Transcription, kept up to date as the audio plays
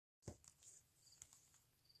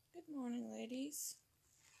Good morning, ladies.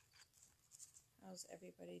 How's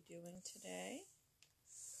everybody doing today?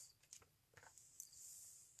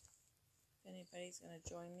 If anybody's going to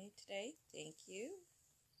join me today, thank you.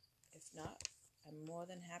 If not, I'm more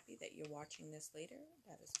than happy that you're watching this later.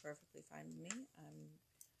 That is perfectly fine with me.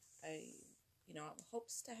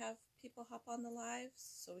 Hopes to have people hop on the lives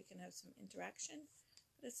so we can have some interaction,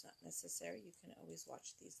 but it's not necessary. You can always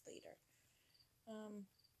watch these later.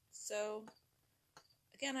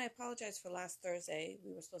 Again, I apologize for last Thursday.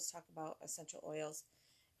 We were supposed to talk about essential oils,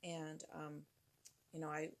 and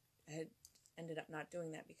I had ended up not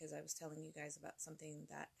doing that because I was telling you guys about something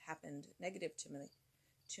that happened negative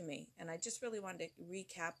to me, and I just really wanted to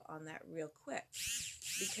recap on that real quick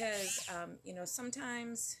because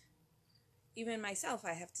sometimes even myself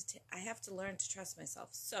I have to learn to trust myself.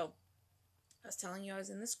 So I was telling you I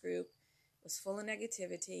was in this group, it was full of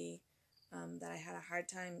negativity, that I had a hard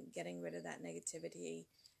time getting rid of that negativity,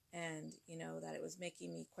 and that it was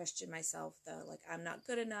making me question myself, I'm not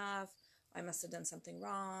good enough, I must have done something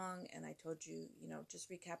wrong. And I told you, just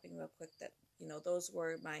recapping real quick, that those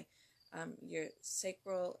were my your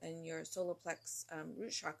sacral and your solar plex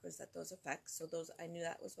root chakras that those affect. So those, I knew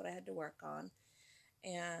that was what I had to work on.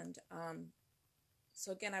 And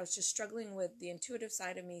so again, I was just struggling with the intuitive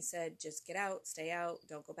side of me said, just get out, stay out,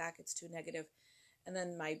 don't go back, it's too negative. And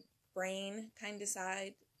then my brain kind of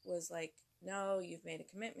side was like, no, you've made a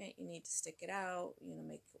commitment, you need to stick it out,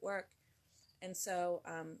 make it work. And so,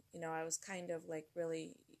 I was kind of like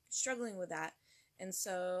really struggling with that. And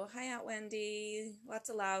so, hi, Aunt Wendy, lots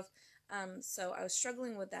of love. So I was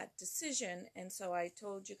struggling with that decision. And so I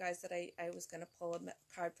told you guys that I was going to pull a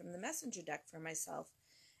card from the messenger deck for myself.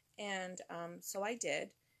 And so I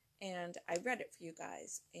did. And I read it for you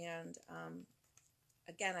guys. And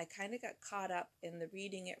again, I kind of got caught up in the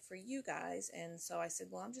reading it for you guys. And so I said,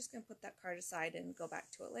 well, I'm just going to put that card aside and go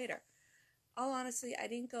back to it later. All honestly, I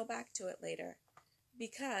didn't go back to it later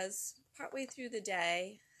because partway through the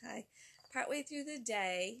day, I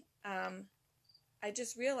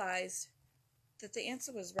just realized that the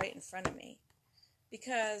answer was right in front of me,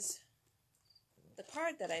 because the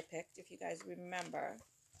card that I picked, if you guys remember,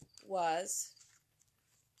 was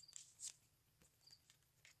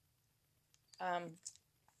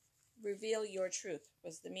reveal your truth,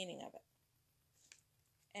 was the meaning of it.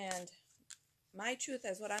 And my truth,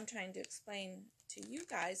 as what I'm trying to explain to you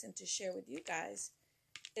guys and to share with you guys,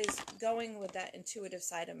 is going with that intuitive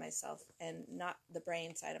side of myself and not the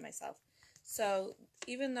brain side of myself. So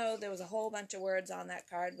even though there was a whole bunch of words on that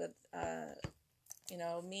card with,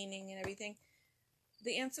 meaning and everything,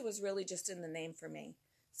 the answer was really just in the name for me.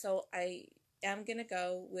 So I am going to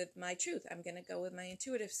go with my truth. I'm going to go with my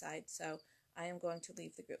intuitive side. So I am going to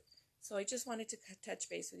leave the group. So I just wanted to touch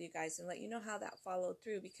base with you guys and let you know how that followed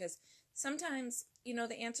through, because sometimes,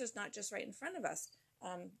 the answer is not just right in front of us.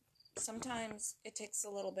 Sometimes it takes a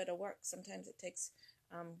little bit of work. Sometimes it takes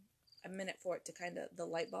a minute for it to the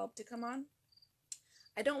light bulb to come on.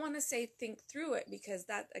 I don't want to say think through it, because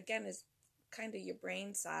that, again, is kind of your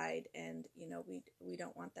brain side, and, we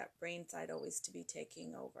don't want that brain side always to be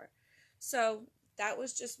taking over. So that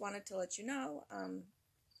was just wanted to let you know,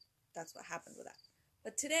 that's what happened with that.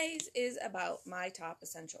 But today's is about my top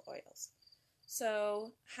essential oils.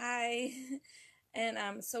 So, hi.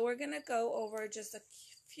 And so we're going to go over just a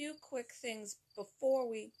few quick things before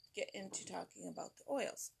we get into talking about the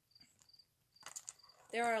oils.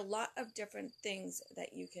 There are a lot of different things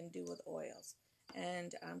that you can do with oils,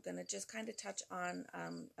 and I'm going to just kind of touch on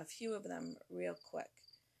a few of them real quick.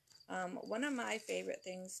 One of my favorite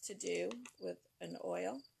things to do with an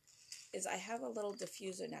oil is I have a little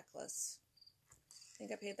diffuser necklace. I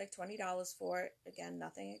think I paid like $20 for it. Again,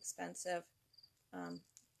 nothing expensive. I'll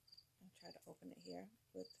try to open it here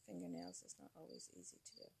with fingernails. It's not always easy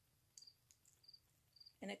to do.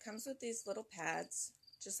 And it comes with these little pads,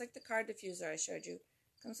 just like the card diffuser I showed you.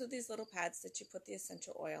 It comes with these little pads that you put the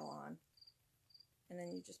essential oil on. And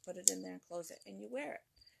then you just put it in there and close it, and you wear it.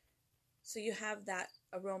 So you have that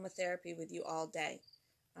aromatherapy with you all day.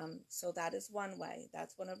 So that is one way.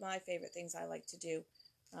 That's one of my favorite things I like to do,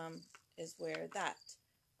 is wear that.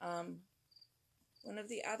 One of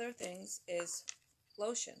the other things is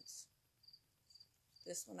lotions.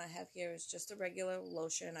 This one I have here is just a regular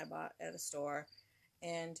lotion I bought at a store.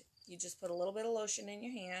 And you just put a little bit of lotion in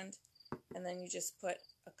your hand, and then you just put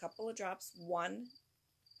a couple of drops,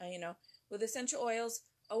 with essential oils,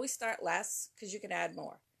 always start less because you can add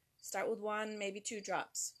more. Start with 1, maybe 2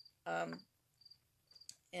 drops.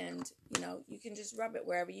 And you can just rub it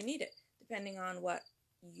wherever you need it, depending on what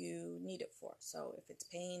you need it for. So if it's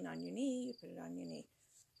pain on your knee, you put it on your knee.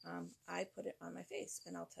 I put it on my face,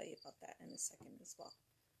 and I'll tell you about that in a second as well.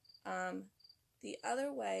 The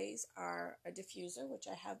other ways are a diffuser, which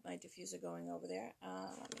I have my diffuser going over there.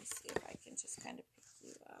 Let me see if I can just kind of pick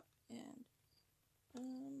you up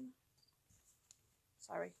and,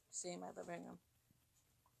 sorry, seeing my living room.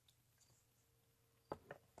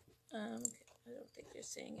 Okay, I don't think you're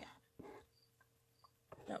seeing it.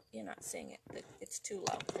 No, you're not seeing it. It's too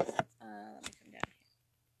low. Let me come down here.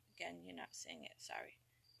 Again, you're not seeing it. Sorry.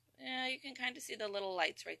 Yeah, you can kind of see the little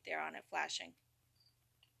lights right there on it flashing.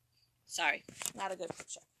 Sorry, not a good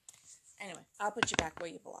picture. Anyway, I'll put you back where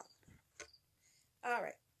you belong. All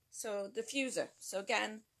right, so diffuser. So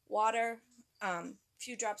again, water,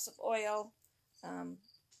 few drops of oil,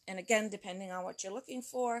 and again, depending on what you're looking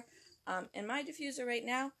for. In my diffuser right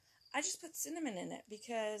now, I just put cinnamon in it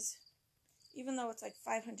because even though it's like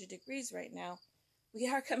 500 degrees right now, we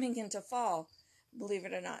are coming into fall, believe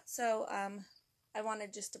it or not. So I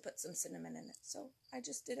wanted just to put some cinnamon in it. So I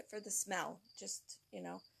just did it for the smell, just,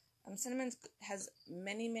 cinnamon has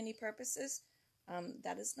many, many purposes.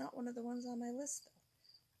 That is not one of the ones on my list, though,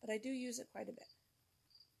 but I do use it quite a bit.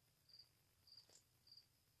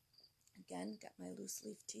 Again, got my loose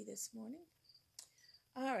leaf tea this morning.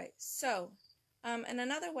 All right, so, and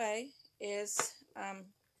another way is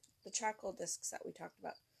the charcoal discs that we talked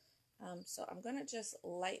about. So I'm going to just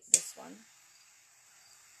light this one.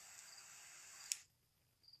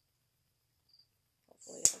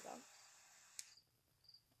 Hopefully it'll go.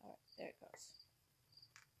 All right, there it goes.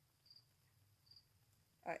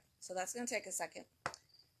 All right, so that's going to take a second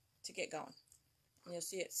to get going. And you'll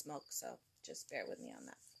see it smoke, so just bear with me on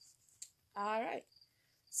that. All right,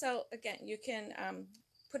 so again, you can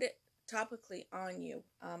put it topically on you.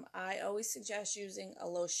 I always suggest using a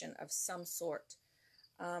lotion of some sort.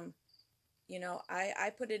 I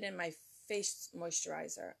put it in my face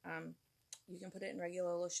moisturizer. You can put it in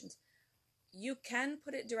regular lotions. You can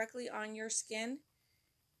put it directly on your skin.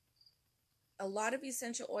 A lot of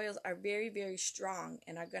essential oils are very, very strong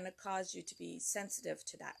and are going to cause you to be sensitive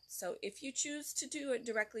to that. So if you choose to do it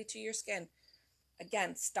directly to your skin,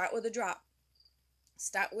 again, start with a drop.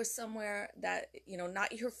 Start with somewhere that,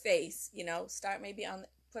 not your face, start maybe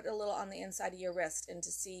put a little on the inside of your wrist and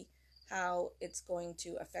to see how it's going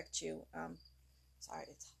to affect you. Sorry,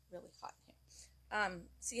 it's really hot in here.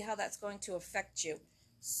 See how that's going to affect you.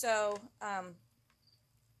 So,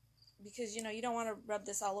 because, you don't want to rub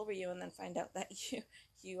this all over you and then find out that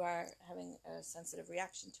you are having a sensitive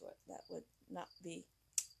reaction to it. That would not be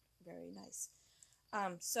very nice.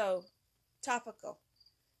 So, topical.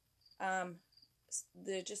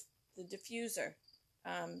 The diffuser,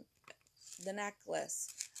 the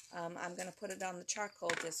necklace. I'm going to put it on the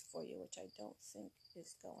charcoal disc for you, which I don't think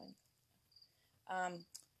is going.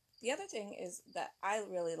 The other thing is that I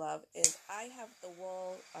really love is I have the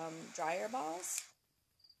wool dryer balls,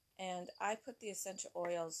 and I put the essential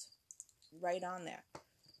oils right on there.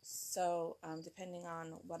 So depending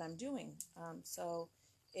on what I'm doing. So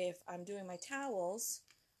if I'm doing my towels,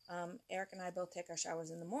 Eric and I both take our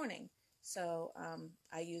showers in the morning. So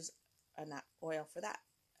I use an oil for that.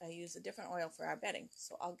 I use a different oil for our bedding.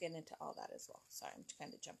 So I'll get into all that as well. Sorry, I'm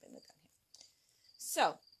kind of jumping the gun here.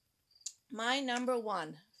 So my number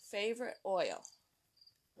one favorite oil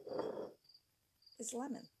is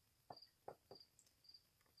lemon.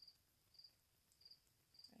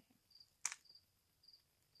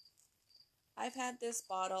 I've had this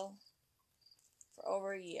bottle for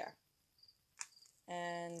over a year,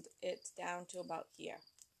 and it's down to about here.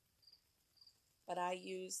 But I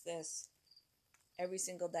use this every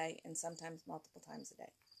single day and sometimes multiple times a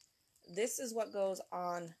day. This is what goes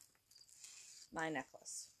on my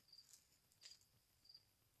necklace.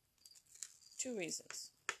 2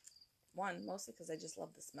 reasons. 1, mostly because I just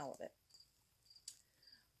love the smell of it.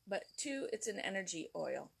 But 2, it's an energy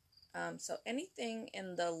oil. So anything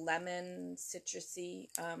in the lemon, citrusy,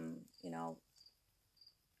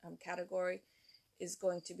 category is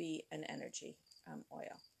going to be an energy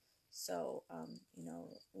oil. So,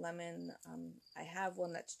 lemon, I have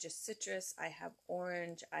one that's just citrus. I have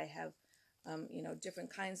orange. I have, different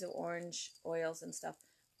kinds of orange oils and stuff.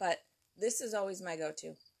 But this is always my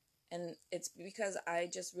go-to. And it's because I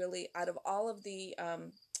just really, out of all of the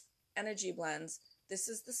energy blends, this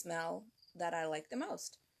is the smell that I like the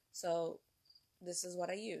most. So this is what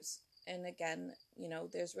I use. And again,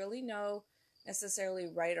 there's really no necessarily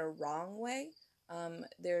right or wrong way.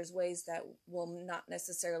 There's ways that will not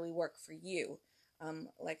necessarily work for you.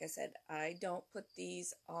 Like I said, I don't put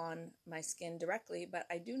these on my skin directly, but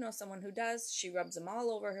I do know someone who does. She rubs them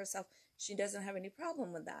all over herself. She doesn't have any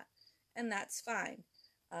problem with that, and that's fine.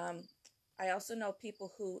 I also know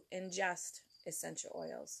people who ingest essential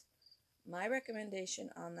oils. My recommendation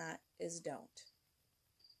on that is don't.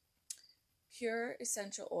 pure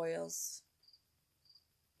essential oils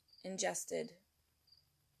ingested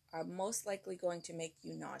are most likely going to make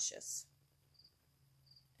you nauseous.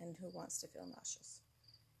 And who wants to feel nauseous?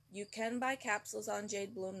 You can buy capsules on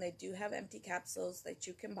Jade Bloom. They do have empty capsules that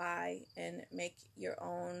you can buy and make your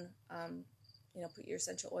own, put your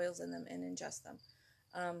essential oils in them and ingest them.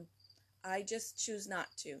 I just choose not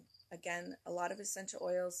to. Again, a lot of essential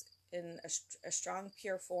oils in a strong,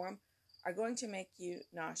 pure form are going to make you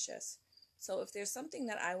nauseous. So if there's something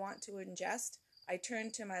that I want to ingest, I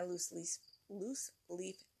turn to my loose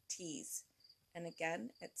leaf teas. And again,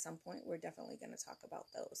 at some point, we're definitely going to talk about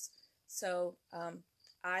those. So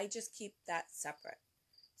I just keep that separate.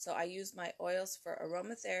 So I use my oils for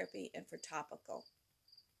aromatherapy and for topical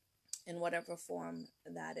in whatever form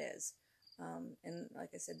that is. And like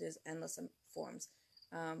I said, there's endless forms.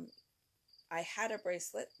 I had a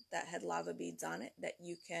bracelet that had lava beads on it that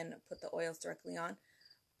you can put the oils directly on.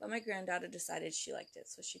 But my granddaughter decided she liked it,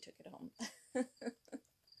 so she took it home.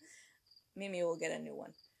 Mimi will get a new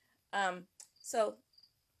one. So,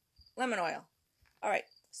 lemon oil. All right.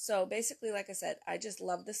 So basically, like I said, I just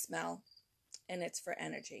love the smell, and it's for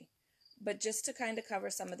energy. But just to kind of cover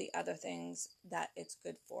some of the other things that it's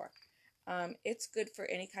good for. It's good for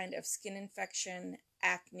any kind of skin infection,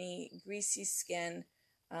 acne, greasy skin,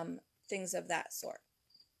 things of that sort.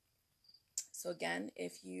 So again,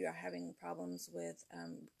 if you are having problems with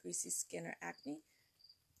greasy skin or acne,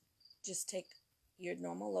 just take your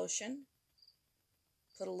normal lotion,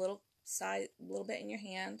 put a little bit in your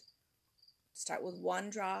hand, start with 1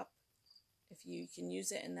 drop. If you can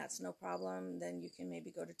use it and that's no problem, then you can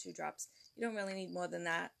maybe go to 2 drops. You don't really need more than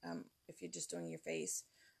that if you're just doing your face.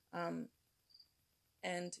 And,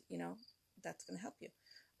 that's going to help you.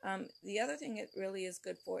 The other thing it really is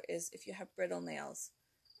good for is if you have brittle nails.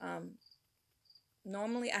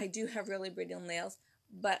 Normally, I do have really brittle nails,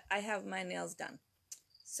 but I have my nails done.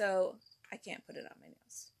 So I can't put it on my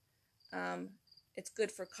nails. It's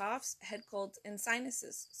good for coughs, head colds, and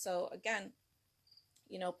sinuses. So again,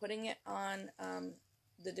 putting it on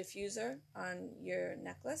the diffuser on your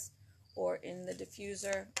necklace or in the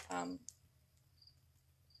diffuser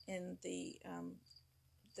in the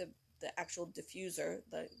actual diffuser,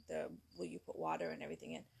 the where you put water and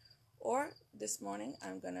everything in. Or this morning,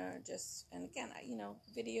 I'm going to just, and again,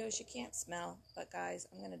 videos you can't smell, but guys,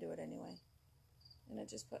 I'm going to do it anyway. I'm going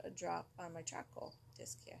to just put a drop on my charcoal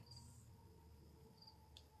disc here.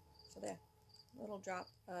 So there, a little drop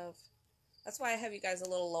of, that's why I have you guys a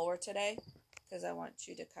little lower today, because I want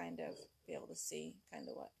you to kind of be able to see kind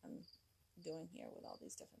of what I'm doing here with all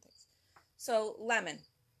these different things. So lemon.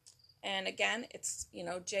 And again, it's,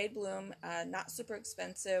 Jade Bloom, not super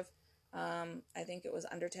expensive. I think it was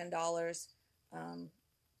under $10,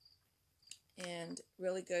 and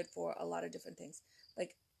really good for a lot of different things.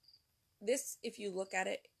 Like this, if you look at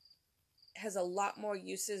it, has a lot more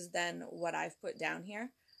uses than what I've put down here.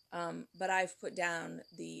 But I've put down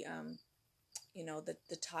the,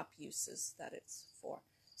 the top uses that it's for.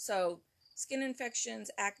 So skin infections,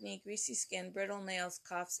 acne, greasy skin, brittle nails,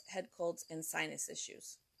 coughs, head colds, and sinus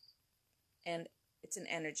issues. And it's an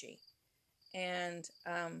energy. And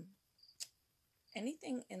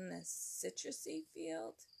anything in the citrusy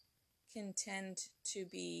field can tend to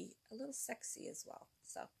be a little sexy as well.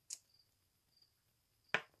 So,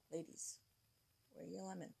 ladies, wear your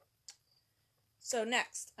lemon. So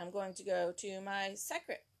next, I'm going to go to my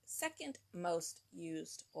second most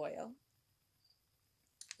used oil,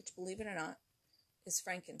 which, believe it or not, is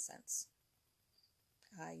frankincense.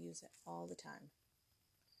 I use it all the time.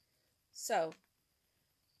 So,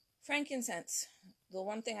 frankincense. The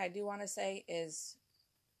one thing I do want to say is,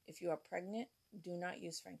 if you are pregnant, do not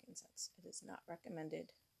use frankincense. It is not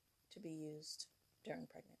recommended to be used during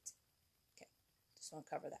pregnancy. Okay, just want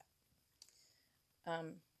to cover that.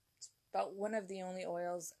 It's about one of the only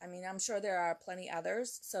oils. I mean, I'm sure there are plenty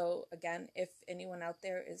others. So again, if anyone out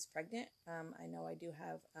there is pregnant, I know I do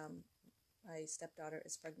have, my stepdaughter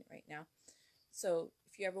is pregnant right now. So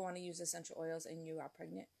if you ever want to use essential oils and you are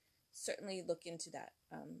pregnant, certainly look into that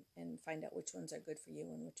and find out which ones are good for you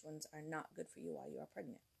and which ones are not good for you while you are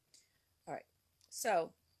pregnant. All right.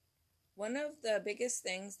 So one of the biggest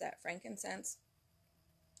things that frankincense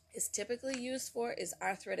is typically used for is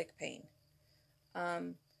arthritic pain.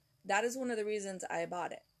 That is one of the reasons I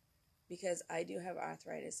bought it, because I do have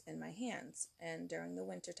arthritis in my hands, and during the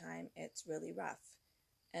winter time it's really rough.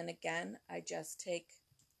 And again, I just take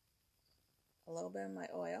a little bit of my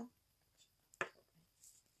oil,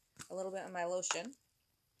 a little bit of my lotion.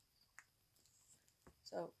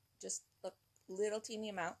 So just look, little teeny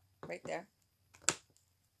amount right there.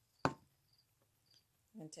 I'm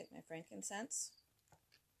going to take my frankincense,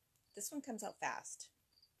 this one comes out fast.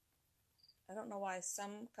 I don't know why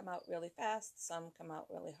some come out really fast, some come out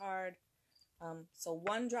really hard. So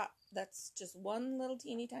one drop, that's just one little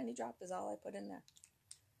teeny tiny drop is all I put in there.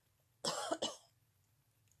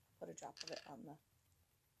 Put a drop of it on the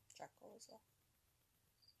charcoal as well.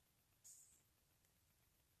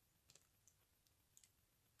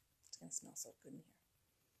 It's going to smell so good in here.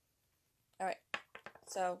 All right,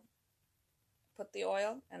 so put the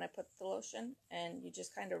oil and I put the lotion, and you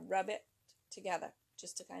just kind of rub it together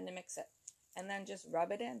just to kind of mix it, and then just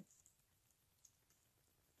rub it in.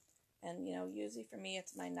 And you know, usually for me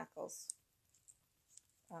it's my knuckles.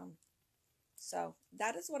 So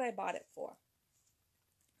that is what I bought it for.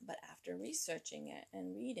 But after researching it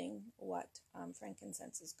and reading what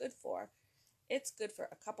frankincense is good for, it's good for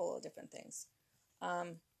a couple of different things.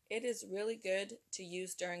 It is really good to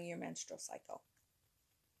use during your menstrual cycle.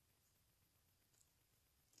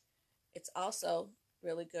 It's also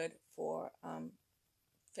really good for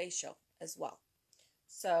facial as well.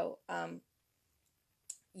 So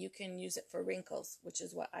you can use it for wrinkles, which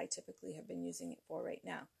is what I typically have been using it for right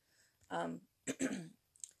now.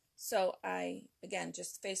 So I, again,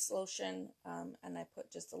 just face lotion, and I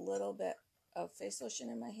put just a little bit of face lotion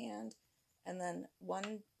in my hand, and then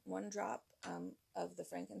one drop of the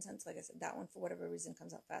frankincense. Like I said, that one for whatever reason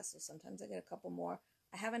comes out fast, so sometimes I get a couple more.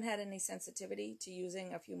 I haven't had any sensitivity to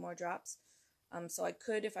using a few more drops, so I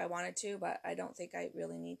could if I wanted to, but I don't think I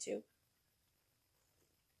really need to.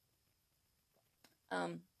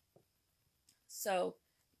 So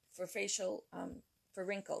for facial, for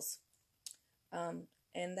wrinkles,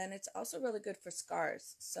 and then it's also really good for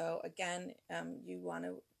scars. So again, you want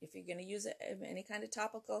to, if you're going to use it, any kind of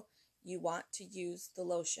topical, you want to use the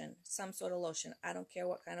lotion, some sort of lotion. I don't care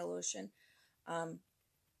what kind of lotion.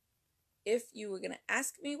 If you were going to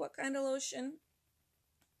ask me what kind of lotion,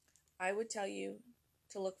 I would tell you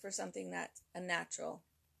to look for something that's a natural.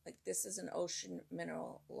 Like this is an ocean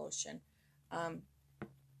mineral lotion.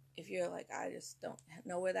 If you're like, I just don't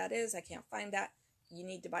know where that is, I can't find that, you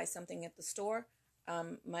need to buy something at the store.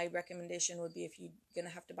 My recommendation would be, if you're going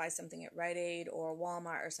to have to buy something at Rite Aid or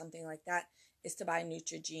Walmart or something like that, is to buy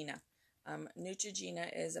Neutrogena. Neutrogena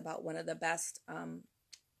is about one of the best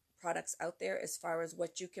products out there as far as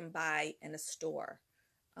what you can buy in a store.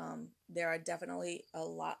 There are definitely a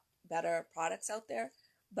lot better products out there,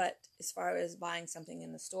 but as far as buying something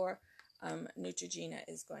in the store, Neutrogena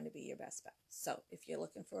is going to be your best bet. So if you're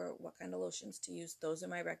looking for what kind of lotions to use, those are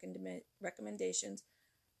my recommendations.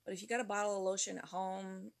 But if you got a bottle of lotion at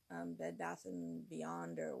home, Bed Bath and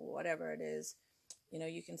Beyond or whatever it is, you know,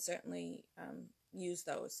 you can certainly use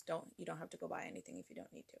those. You don't have to go buy anything if you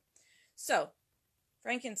don't need to. So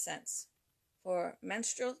frankincense for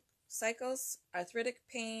menstrual cycles, arthritic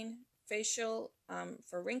pain, facial,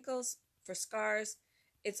 for wrinkles, for scars.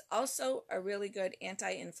 It's also a really good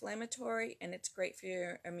anti-inflammatory, and it's great for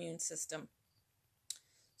your immune system.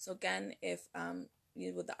 So again, if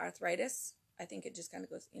you with the arthritis, I think it just kind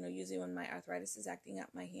of goes, you know, usually when my arthritis is acting up,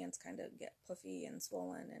 my hands kind of get puffy and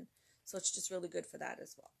swollen, and so it's just really good for that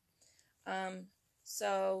as well.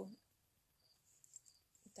 So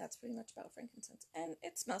that's pretty much about frankincense, and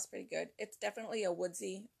it smells pretty good. It's definitely a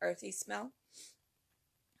woodsy, earthy smell.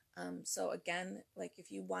 So again, like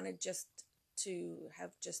if you wanted just to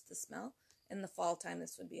have just the smell in the fall time,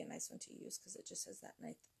 this would be a nice one to use because it just has that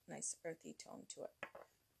nice earthy tone to it.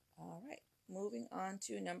 All right, moving on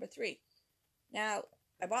to number 3. Now,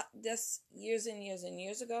 I bought this years and years and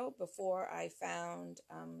years ago, before I found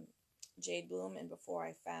Jade Bloom and before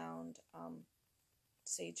I found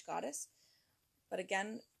Sage Goddess. But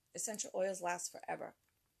again, essential oils last forever.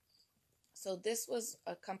 So this was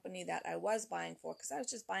a company that I was buying for, because I was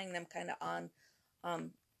just buying them kind of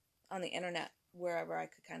on the internet, wherever I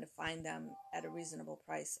could kind of find them at a reasonable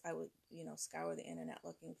price. I would, you know, scour the internet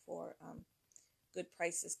looking for good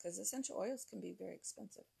prices, because essential oils can be very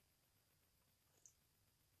expensive.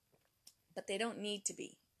 But they don't need to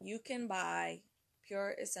be. You can buy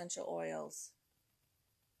pure essential oils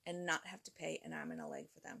and not have to pay an arm and a leg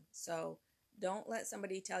for them. So don't let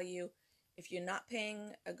somebody tell you, if you're not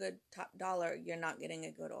paying a good top dollar, you're not getting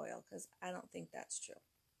a good oil, because I don't think that's true.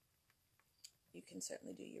 You can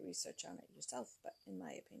certainly do your research on it yourself, but in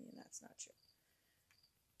my opinion, that's not true.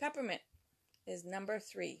 Peppermint is number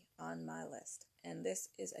 3 on my list, and this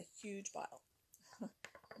is a huge bottle.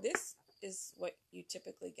 This is what you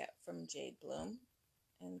typically get from Jade Bloom,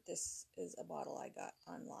 and this is a bottle I got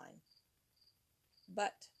online.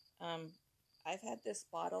 But I've had this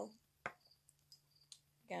bottle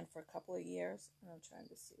again for a couple of years, and I'm trying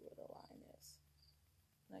to see where the line is,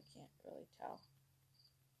 and I can't really tell,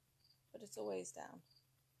 but it's a ways down.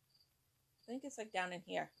 think it's like down in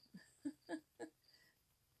here.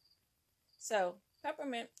 So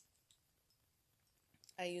peppermint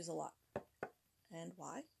I use a lot. And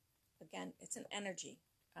why? Again, it's an energy.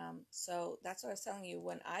 So that's what I was telling you.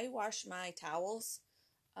 When I wash my towels,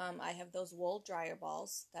 I have those wool dryer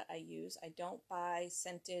balls that I use. I don't buy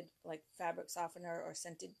scented like fabric softener or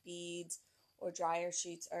scented beads or dryer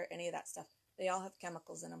sheets or any of that stuff. They all have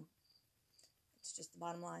chemicals in them. It's just the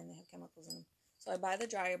bottom line. They have chemicals in them. So I buy the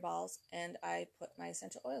dryer balls and I put my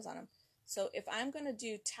essential oils on them. So if I'm going to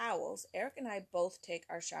do towels, Eric and I both take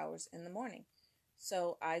our showers in the morning.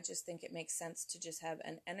 So I just think it makes sense to just have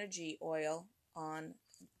an energy oil on,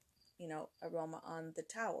 aroma on the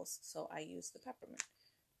towels. So I use the peppermint.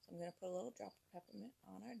 So I'm going to put a little drop of peppermint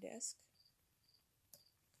on our disc.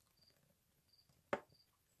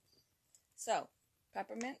 So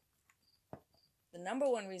peppermint, the number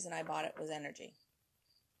one reason I bought it was energy.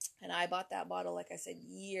 And I bought that bottle, like I said,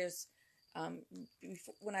 years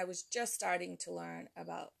before, when I was just starting to learn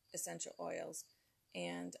about essential oils.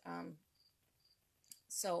 And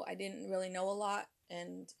so I didn't really know a lot,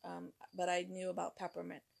 but I knew about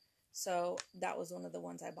peppermint. So that was one of the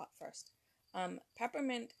ones I bought first.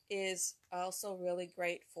 Peppermint is also really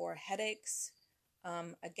great for headaches.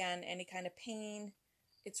 Again, any kind of pain.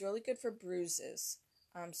 It's really good for bruises.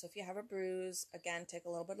 So if you have a bruise, again, take a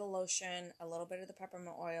little bit of lotion, a little bit of the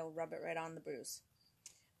peppermint oil, rub it right on the bruise.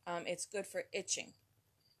 It's good for itching,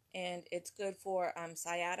 and it's good for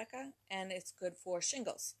sciatica, and it's good for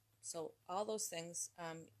shingles. So all those things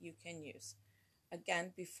you can use.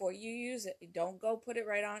 Again, before you use it, don't go put it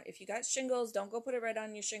right on. If you got shingles, don't go put it right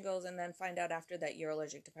on your shingles and then find out after that you're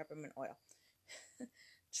allergic to peppermint oil.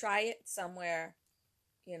 Try it somewhere,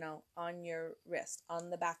 on your wrist, on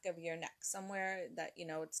the back of your neck, somewhere that,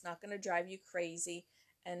 it's not going to drive you crazy,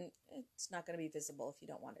 and it's not going to be visible if you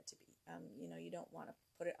don't want it to be. You don't want to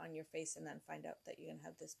put it on your face and then find out that you're going to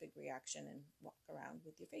have this big reaction and walk around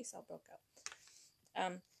with your face all broke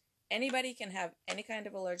out. Anybody can have any kind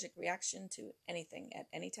of allergic reaction to anything at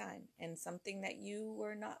any time, and something that you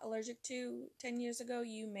were not allergic to 10 years ago,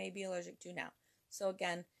 you may be allergic to now. So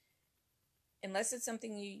again, unless it's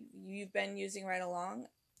something you've been using right along,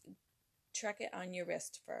 check it on your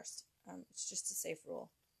wrist first. It's just a safe rule.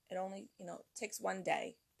 It only, takes one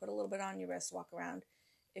day. Put a little bit on your wrist, walk around.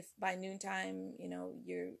 If by noontime,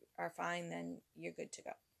 you are fine, then you're good to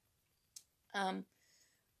go.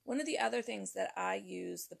 One of the other things that I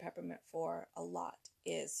use the peppermint for a lot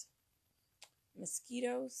is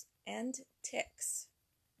mosquitoes and ticks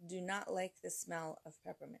do not like the smell of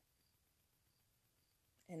peppermint.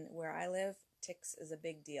 And where I live, ticks is a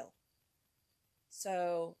big deal.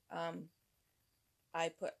 So I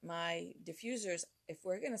put my diffusers, if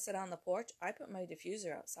we're going to sit on the porch, I put my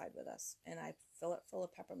diffuser outside with us, and I fill it full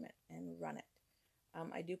of peppermint and run it.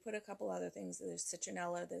 I do put a couple other things. There's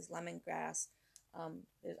citronella, there's lemongrass.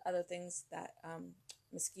 There's other things that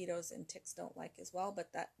mosquitoes and ticks don't like as well,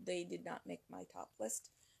 but that they did not make my top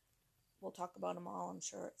list. We'll talk about them all, I'm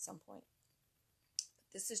sure, at some point.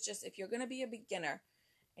 But this is just, if you're going to be a beginner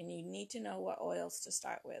and you need to know what oils to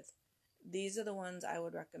start with, these are the ones I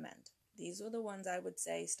would recommend. These are the ones I would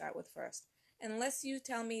say start with first. Unless you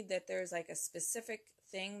tell me that there's like a specific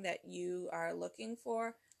thing that you are looking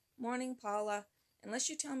for, morning Paula, unless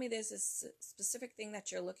you tell me there's a specific thing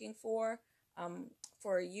that you're looking for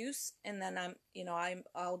use, and then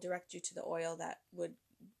I'll direct you to the oil that would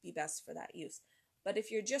be best for that use. But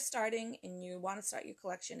if you're just starting and you want to start your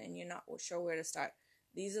collection and you're not sure where to start,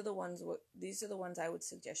 these are the ones I would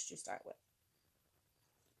suggest you start with.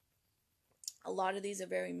 A lot of these are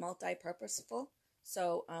very multi-purposeful.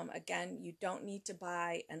 So again, you don't need to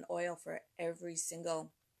buy an oil for every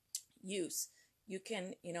single use. You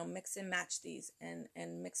can, mix and match these and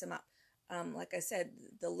mix them up. Like I said,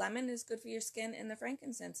 the lemon is good for your skin and the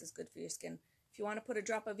frankincense is good for your skin. If you want to put a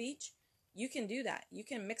drop of each, you can do that. You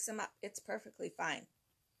can mix them up. It's perfectly fine.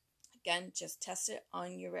 Again, just test it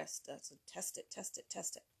on your wrist. So test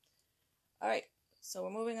it. All right, so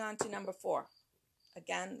we're moving on to number 4.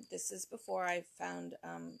 Again, this is before I found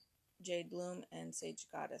Jade Bloom and Sage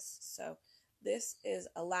Goddess. So this is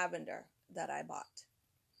a lavender that I bought.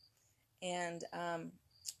 And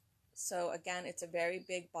so again, it's a very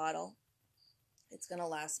big bottle. It's going to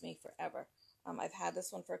last me forever. I've had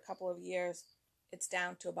this one for a couple of years. It's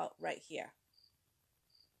down to about right here.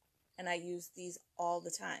 And I use these all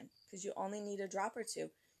the time because you only need a drop or two.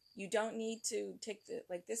 You don't need to take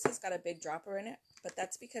this has got a big dropper in it, but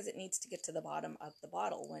that's because it needs to get to the bottom of the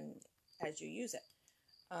bottle as you use it.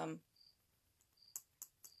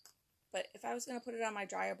 But if I was going to put it on my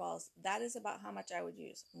dryer balls, that is about how much I would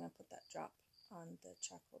use. I'm going to put that drop on the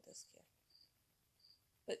charcoal disc here.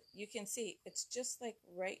 But you can see it's just like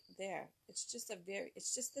right there. It's just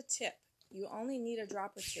the tip. You only need a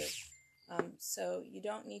drop or two. So you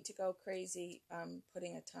don't need to go crazy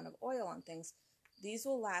putting a ton of oil on things. These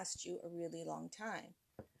will last you a really long time.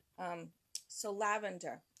 So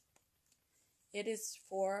lavender, it is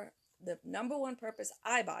for the number one purpose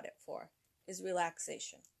I bought it for is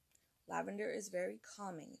relaxation. Lavender is very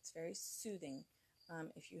calming. It's very soothing.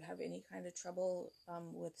 If you have any kind of trouble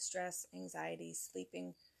with stress, anxiety,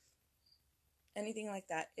 sleeping, anything like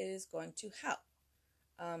that, it is going to help.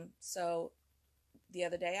 So the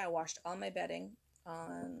other day I washed all my bedding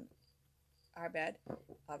on our bed,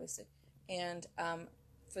 obviously, and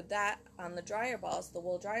for that, on the dryer balls, the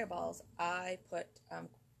wool dryer balls, I put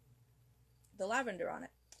the lavender on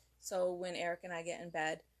it. So when Eric and I get in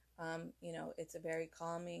bed, it's a very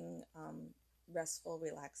calming, restful,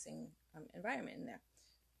 relaxing environment in there.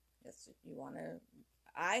 Yes, you want to.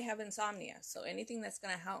 I have insomnia, so anything that's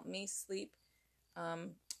going to help me sleep,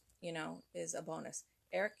 is a bonus.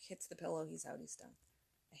 Eric hits the pillow, he's out, he's done.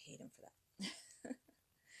 I hate him for that.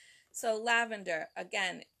 So lavender,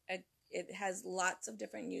 again, it has lots of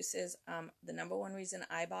different uses. The number one reason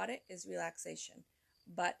I bought it is relaxation,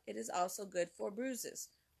 but it is also good for bruises,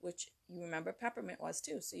 which you remember peppermint was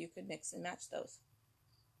too, so you could mix and match those.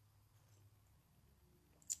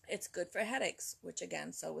 It's good for headaches, which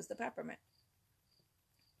again, so was the peppermint.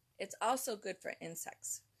 It's also good for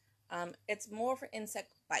insects. It's more for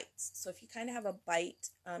insect bites. So if you kind of have a bite,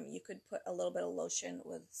 you could put a little bit of lotion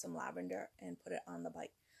with some lavender and put it on the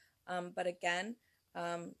bite. But again,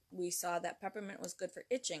 we saw that peppermint was good for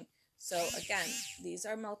itching. So again, these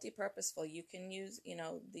are multi-purposeful. You can use,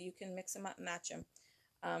 you can mix them up and match them.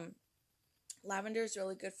 Lavender is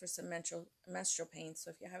really good for some menstrual pain.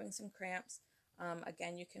 So if you're having some cramps,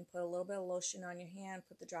 again, you can put a little bit of lotion on your hand,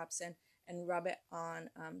 put the drops in, and rub it on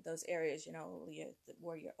those areas,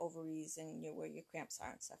 where your ovaries and where your cramps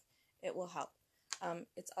are and stuff. It will help.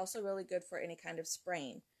 It's also really good for any kind of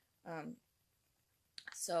sprain.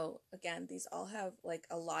 So again, these all have like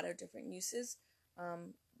a lot of different uses.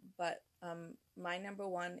 But my number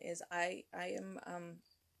one is I am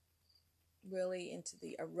really into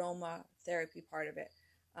the aroma therapy part of it.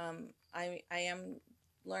 I am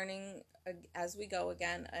learning as we go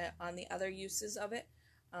again on the other uses of it.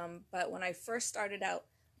 But when I first started out,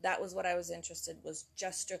 that was what I was interested, was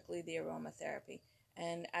just strictly the aromatherapy.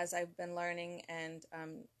 And as I've been learning and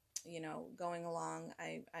going along,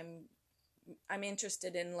 I'm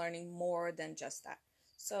interested in learning more than just that.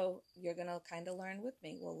 So you're gonna kind of learn with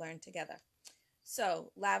me. We'll learn together.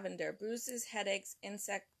 So lavender, bruises, headaches,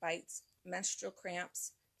 insect bites, menstrual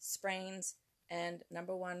cramps, sprains, and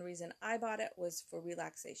number one reason I bought it was for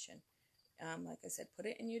relaxation. Like I said, put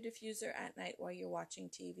it in your diffuser at night while you're watching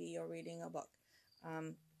TV or reading a book.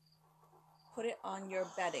 Put it on your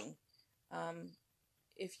bedding.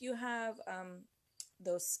 If you have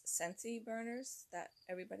those Scentsy burners that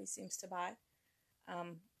everybody seems to buy,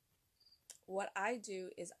 what I do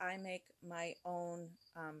is I make my own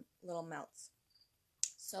little melts.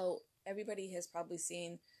 So everybody has probably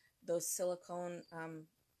seen those silicone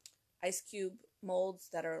ice cube molds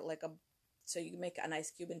that are like so you make an ice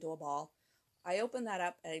cube into a ball. I open that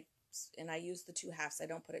up and I use the two halves. I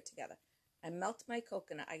don't put it together. I melt my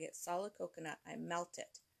coconut. I get solid coconut. I melt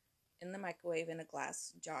it in the microwave in a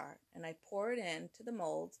glass jar, and I pour it into the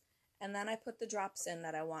molds, and then I put the drops in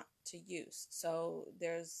that I want to use. So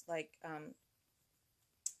there's like,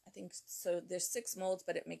 there's 6 molds,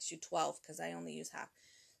 but it makes you 12 because I only use half.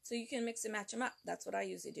 So you can mix and match them up. That's what I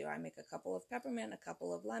usually do. I make a couple of peppermint, a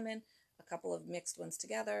couple of lemon, a couple of mixed ones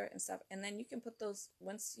together and stuff. And then you can put those,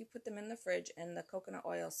 once you put them in the fridge and the coconut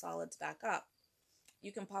oil solids back up,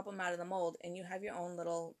 you can pop them out of the mold and you have your own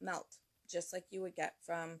little melt, just like you would get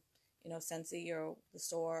from, Scentsy or the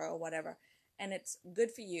store or whatever. And it's good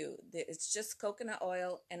for you. It's just coconut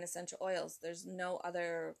oil and essential oils. There's no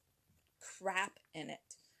other crap in it.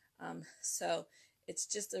 So it's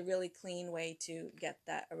just a really clean way to get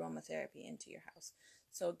that aromatherapy into your house.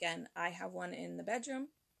 So again, I have one in the bedroom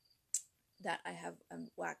that I have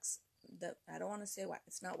wax. I don't want to say wax.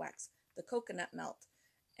 It's not wax. The coconut melt,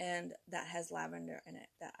 and that has lavender in it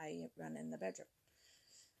that I run in the bedroom.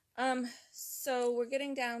 So we're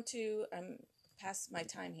getting down to past my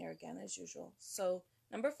time here again as usual. So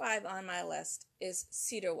number 5 on my list is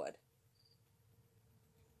cedarwood.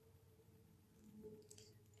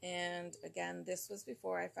 And again, this was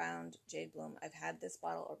before I found Jade Bloom. I've had this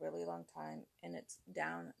bottle a really long time, and it's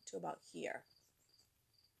down to about here.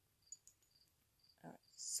 All right,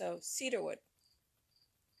 so cedarwood.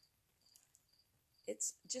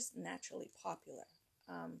 It's just naturally popular.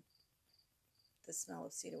 The smell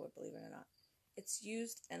of cedarwood, believe it or not. It's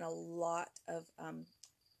used in a lot of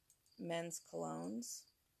men's colognes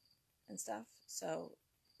and stuff. So,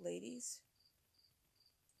 ladies,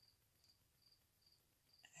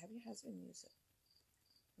 have your husband use it.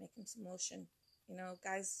 Make him some lotion. You know,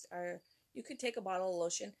 guys are, you could take a bottle of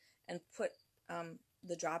lotion and put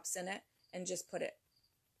the drops in it and just put it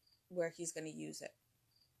where he's going to use it.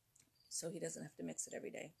 So he doesn't have to mix it every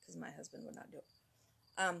day, because my husband would not do it.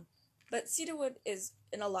 But cedarwood is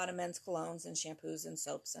in a lot of men's colognes and shampoos and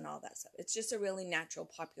soaps and all that stuff. It's just a really natural,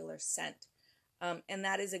 popular scent. And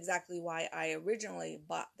that is exactly why I originally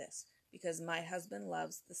bought this, because my husband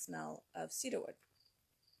loves the smell of cedarwood.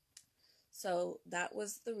 So that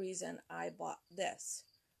was the reason I bought this.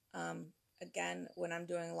 Again, when I'm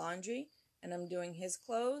doing laundry and I'm doing his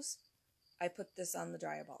clothes, I put this on the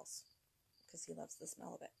dryer balls because he loves the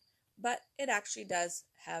smell of it. But it actually does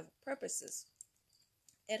have purposes.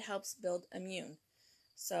 It helps build immune.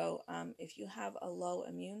 So if you have a low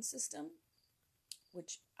immune system,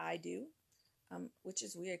 which I do, which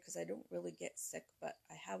is weird because I don't really get sick, but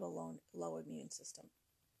I have a low immune system.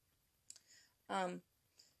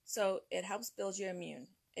 So it helps build your immune.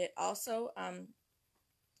 It also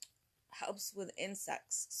helps with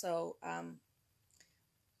insects. So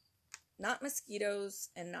not mosquitoes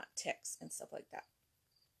and not ticks and stuff like that.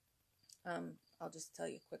 I'll just tell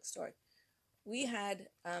you a quick story. We had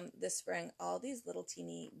this spring all these little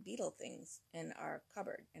teeny beetle things in our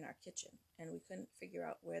cupboard in our kitchen, and we couldn't figure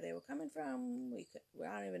out where they were coming from.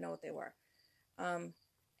 I don't even know what they were.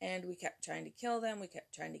 And we kept trying to kill them. We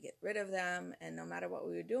kept trying to get rid of them, and no matter what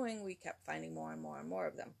we were doing, we kept finding more and more and more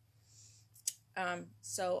of them.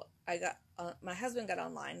 So my husband got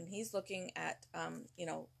online, and he's looking at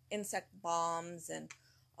insect bombs and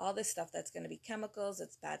all this stuff that's going to be chemicals.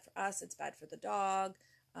 It's bad for us. It's bad for the dog.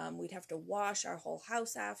 We'd have to wash our whole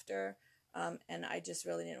house after. And I just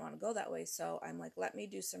really didn't want to go that way. So I'm like, let me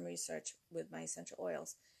do some research with my essential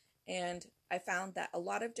oils. And I found that a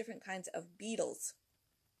lot of different kinds of beetles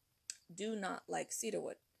do not like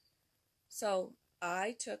cedarwood. So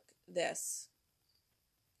I took this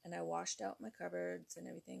and I washed out my cupboards and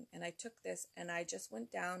everything. And I took this and I just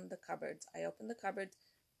went down the cupboards. I opened the cupboard,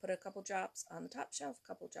 put a couple drops on the top shelf, a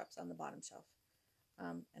couple drops on the bottom shelf.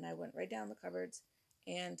 And I went right down the cupboards,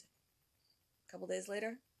 and a couple days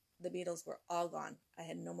later, the beetles were all gone. I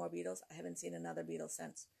had no more beetles. I haven't seen another beetle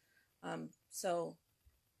since. So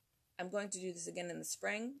I'm going to do this again in the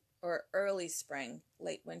spring or early spring,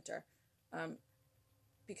 late winter,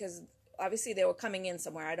 because obviously they were coming in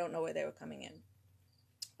somewhere. I don't know where they were coming in,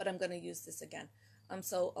 but I'm going to use this again.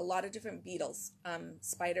 So a lot of different beetles,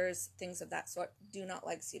 spiders, things of that sort, do not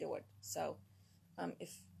like cedarwood. So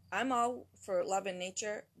if I'm all for loving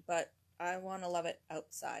nature, but I want to love it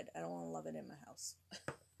outside. I don't want to love it in my house.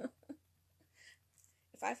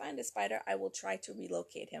 If I find a spider, I will try to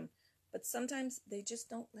relocate him, but sometimes they just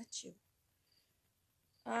don't let you.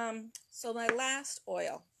 So my last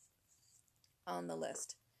oil on the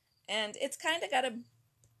list, and it's kind of got a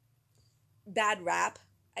bad rap,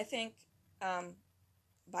 I think,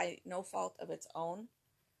 by no fault of its own,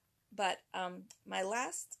 but my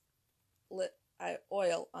last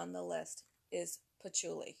oil on the list is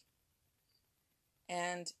patchouli.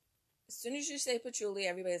 And as soon as you say patchouli,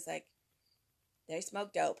 everybody's like, they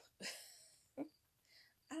smoke dope.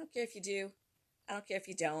 I don't care if you do. I don't care if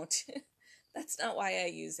you don't. That's not why I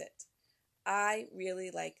use it. I really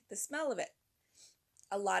like the smell of it.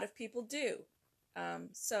 A lot of people do.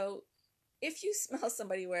 So if you smell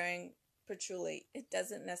somebody wearing patchouli, it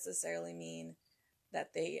doesn't necessarily mean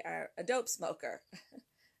that they are a dope smoker.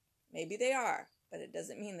 Maybe they are, but it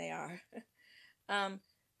doesn't mean they are.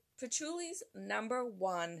 Patchouli's number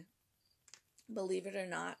one, believe it or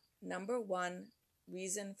not, number one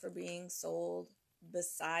reason for being sold,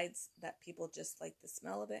 besides that people just like the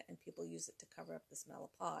smell of it and people use it to cover up the smell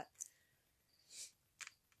of pot,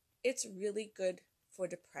 it's really good for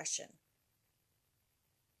depression.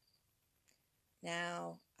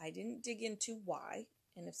 Now, I didn't dig into why,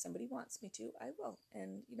 and if somebody wants me to, I will.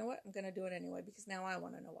 And you know what? I'm going to do it anyway because now I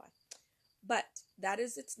want to know why. But that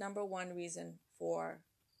is its number one reason for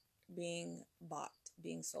being bought,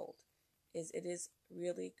 being sold, is it is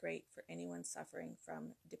really great for anyone suffering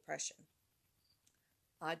from depression.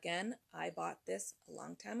 Again, I bought this a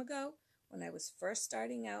long time ago when I was first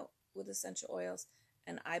starting out with essential oils,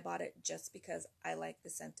 and I bought it just because I like the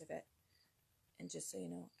scent of it. And just so you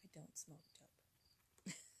know, I don't smoke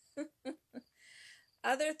dope.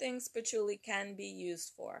 Other things patchouli can be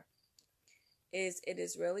used for is it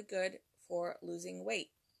is really good for losing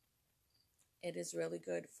weight. It is really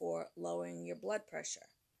good for lowering your blood pressure.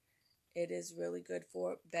 It is really good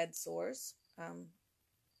for bed sores.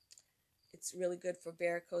 It's really good for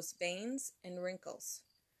varicose veins and wrinkles.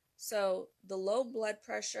 So the low blood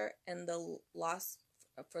pressure and the loss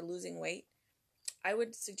for losing weight, I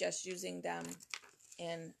would suggest using them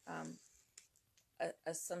in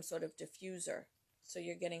some sort of diffuser, so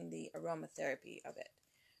you're getting the aromatherapy of it.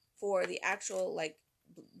 For the actual like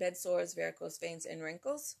bed sores, varicose veins, and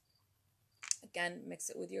wrinkles, again, mix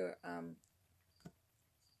it with your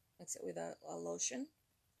mix it with a lotion,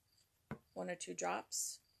 1 or 2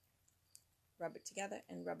 drops. Rub it together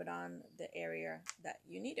and rub it on the area that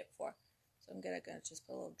you need it for. So I'm gonna just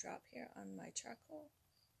put a little drop here on my charcoal.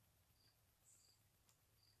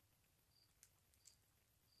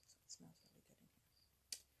 It smells really good in here.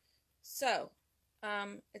 So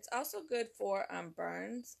it's also good for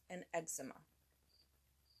burns and eczema.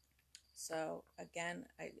 So again,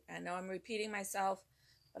 I know I'm repeating myself,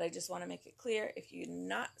 but I just want to make it clear, if you're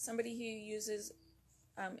not somebody who uses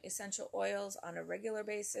essential oils on a regular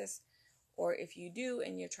basis, or if you do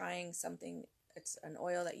and you're trying something, it's an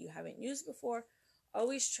oil that you haven't used before,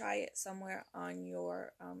 always try it somewhere on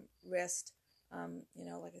your wrist, you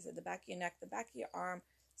know, like I said, the back of your neck, the back of your arm,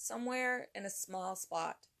 somewhere in a small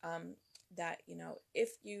spot that, you know,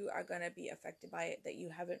 if you are going to be affected by it, that you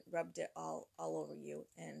haven't rubbed it all over you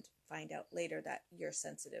and find out later that you're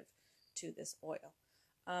sensitive to this oil.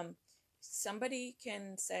 Somebody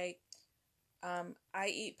can say, I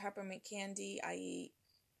eat peppermint candy, I eat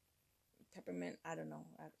peppermint, I don't know,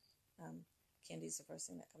 candy is the first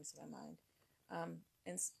thing that comes to my mind,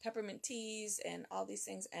 and peppermint teas and all these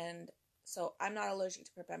things, and so I'm not allergic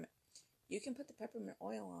to peppermint. You can put the peppermint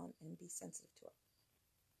oil on and be sensitive to it.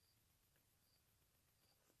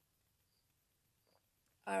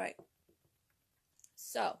 All right,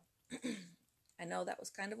 so I know that was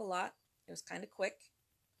kind of a lot. It was kind of quick,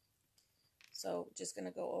 so just going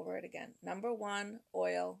to go over it again. Number 1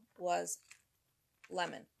 oil was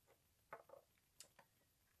lemon.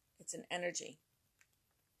 It's an energy.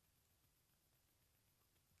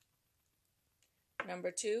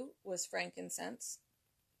 Number 2 was frankincense.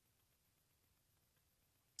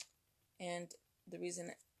 And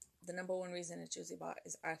the number 1 reason it's usually bought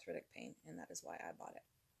is arthritic pain, and that is why I bought it.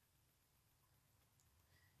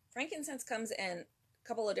 Frankincense comes in a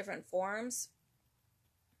couple of different forms.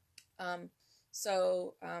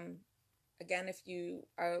 Again, if you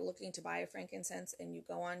are looking to buy a frankincense and you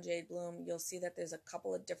go on Jade Bloom, you'll see that there's a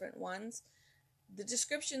couple of different ones. The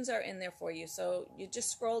descriptions are in there for you, so you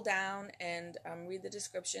just scroll down and read the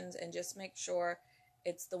descriptions and just make sure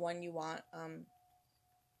it's the one you want.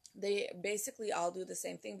 They basically all do the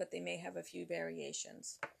same thing, but they may have a few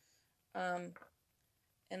variations. And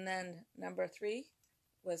then number 3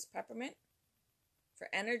 was peppermint for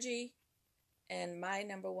energy, and my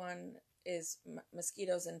number 1 is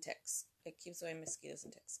mosquitoes and ticks. It keeps away mosquitoes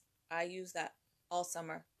and ticks. I use that all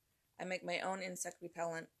summer. I make my own insect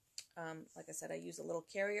repellent. Like I said, I use a little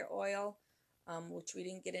carrier oil, which we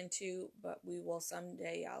didn't get into, but we will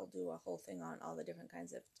someday. I'll do a whole thing on all the different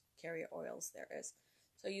kinds of carrier oils there is.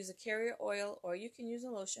 So use a carrier oil, or you can use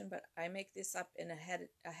a lotion, but I make this up in ahead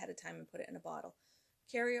of time and put it in a bottle.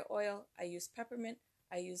 Carrier oil, I use peppermint,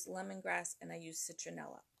 I use lemongrass, and I use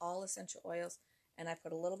citronella, all essential oils, and I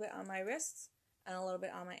put a little bit on my wrists and a little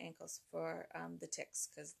bit on my ankles for the ticks,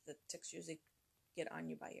 because the ticks usually get on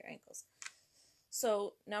you by your ankles.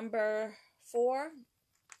 So number 4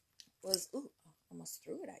 was, almost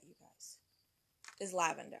threw it at you guys, is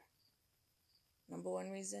lavender. Number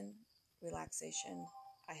 1 reason, relaxation.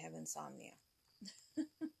 I have insomnia.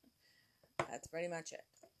 That's pretty much it.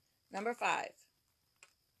 Number 5,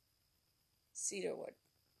 cedarwood.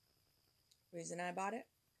 Reason I bought it,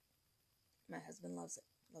 my husband loves it,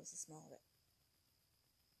 loves the smell of it.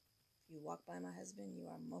 If you walk by my husband, you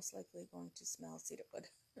are most likely going to smell cedarwood.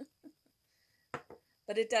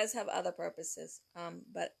 But it does have other purposes,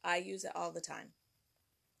 but I use it all the time,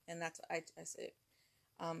 and that's what I say.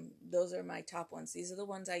 Those are my top ones. These are the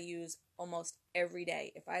ones I use almost every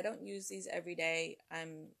day. If I don't use these every day,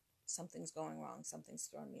 something's going wrong. Something's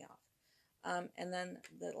throwing me off. And then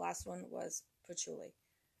the last one was patchouli.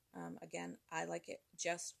 Again, I like it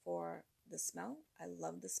just for the smell. I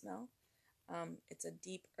love the smell. It's a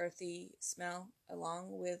deep, earthy smell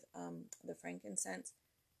along with the frankincense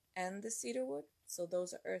and the cedarwood. So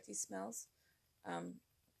those are earthy smells.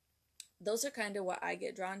 Those are kind of what I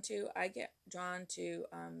get drawn to. I get drawn to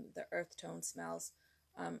the earth tone smells,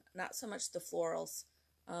 not so much the florals.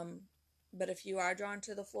 But if you are drawn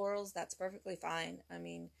to the florals, that's perfectly fine. I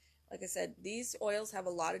mean, like I said, these oils have a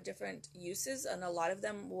lot of different uses, and a lot of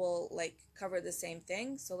them will like cover the same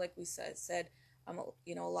thing. So like we said,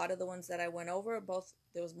 you know, a lot of the ones that I went over,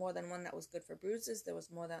 there was more than one that was good for bruises. There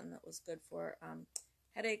was more than that was good for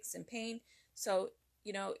headaches and pain. So,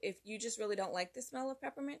 you know, if you just really don't like the smell of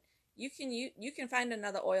peppermint, you can find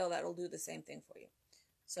another oil that'll do the same thing for you.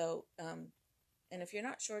 So, and if you're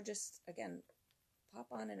not sure, just again, pop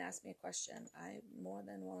on and ask me a question. I'm more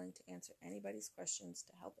than willing to answer anybody's questions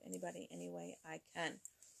to help anybody any way I can.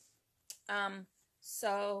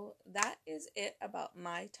 So that is it about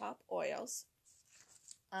my top oils.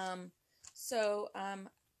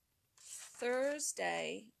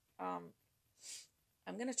 Thursday, I'm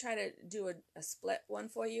going to try to do a split one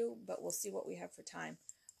for you, but we'll see what we have for time.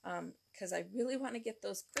 Because I really want to get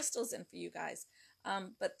those crystals in for you guys.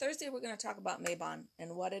 But Thursday we're going to talk about Mabon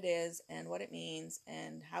and what it is and what it means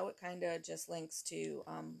and how it kind of just links to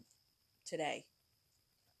today.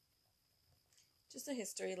 Just a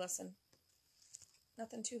history lesson.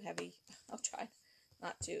 Nothing too heavy. I'll try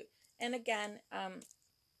not to. And again,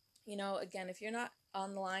 you know, again, if you're not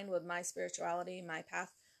on the line with my spirituality, my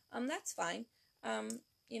path, that's fine.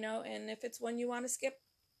 You know, and if it's one you want to skip,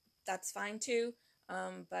 that's fine too.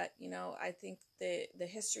 But, you know, I think the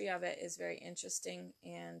history of it is very interesting,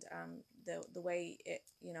 and the way it,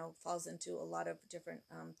 you know, falls into a lot of different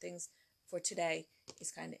things for today is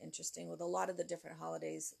kind of interesting, with a lot of the different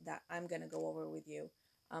holidays that I'm going to go over with you,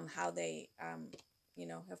 how they, you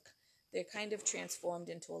know, they're kind of transformed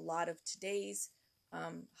into a lot of today's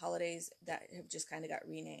holidays that have just kind of got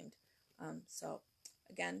renamed. So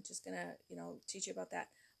again, just going to, you know, teach you about that.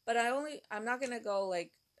 But I'm not going to go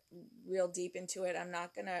like real deep into it. I'm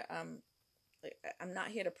not gonna I'm not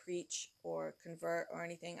here to preach or convert or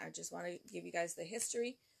anything. I just want to give you guys the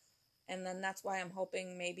history, and then that's why I'm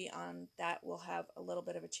hoping maybe on that we'll have a little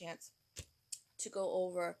bit of a chance to go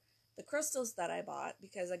over the crystals that I bought,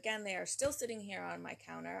 because again, they are still sitting here on my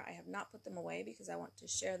counter. I have not put them away because I want to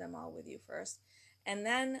share them all with you first. And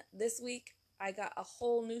then this week I got a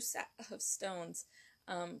whole new set of stones,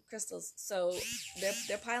 crystals, so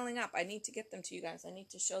they're piling up. I need to get them to you guys. I need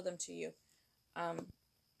to show them to you.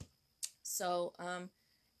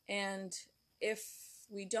 And if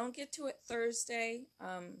we don't get to it Thursday,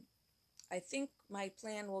 I think my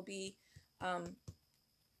plan will be,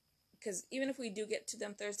 because even if we do get to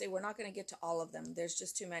them Thursday, we're not going to get to all of them. There's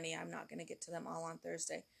just too many. I'm not going to get to them all on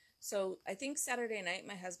Thursday. So I think Saturday night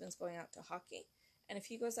my husband's going out to hockey. And if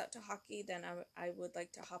he goes out to hockey, then I would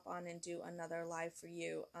like to hop on and do another live for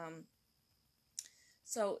you.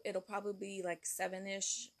 So it'll probably be like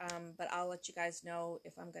 7-ish, but I'll let you guys know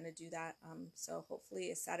if I'm going to do that. So hopefully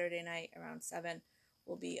a Saturday night around 7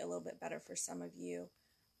 will be a little bit better for some of you.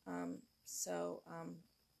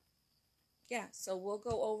 Yeah, so we'll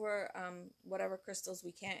go over whatever crystals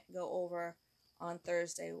we can't go over on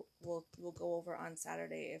Thursday. We'll go over on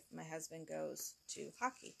Saturday if my husband goes to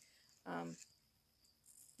hockey.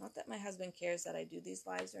 Not that my husband cares that I do these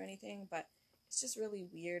lives or anything, but it's just really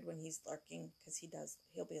weird when he's lurking, because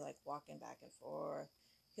he'll be like walking back and forth.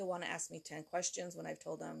 He'll want to ask me 10 questions when I've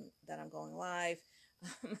told him that I'm going live.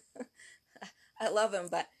 I love him,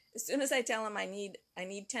 but as soon as I tell him I need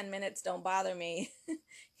 10 minutes, don't bother me,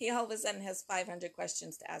 he all of a sudden has 500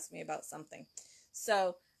 questions to ask me about something.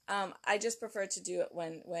 So I just prefer to do it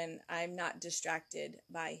when I'm not distracted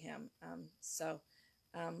by him.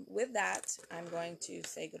 With that, I'm going to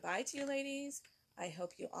say goodbye to you ladies. I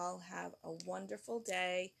hope you all have a wonderful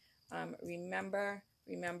day. Remember,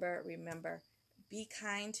 be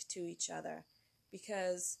kind to each other,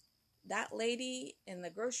 because that lady in the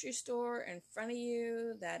grocery store in front of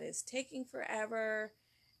you that is taking forever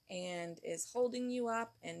and is holding you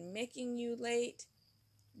up and making you late,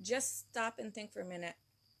 just stop and think for a minute.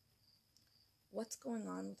 What's going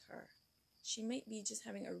on with her? She might be just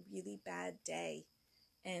having a really bad day,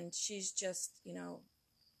 and she's just, you know,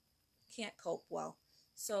 can't cope well.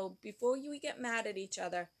 So before you get mad at each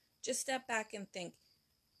other, just step back and think,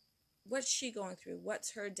 what's she going through?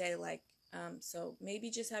 What's her day like? So maybe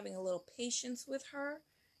just having a little patience with her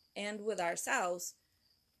and with ourselves,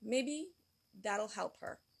 maybe that'll help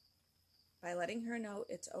her by letting her know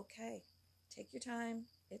it's okay. Take your time.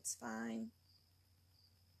 It's fine.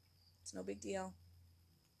 It's no big deal.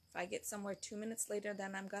 If I get somewhere 2 minutes later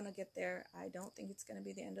than I'm going to get there, I don't think it's going to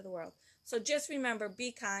be the end of the world. So just remember,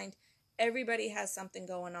 be kind. Everybody has something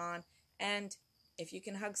going on. And if you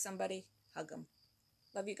can hug somebody, hug them.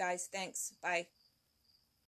 Love you guys. Thanks. Bye.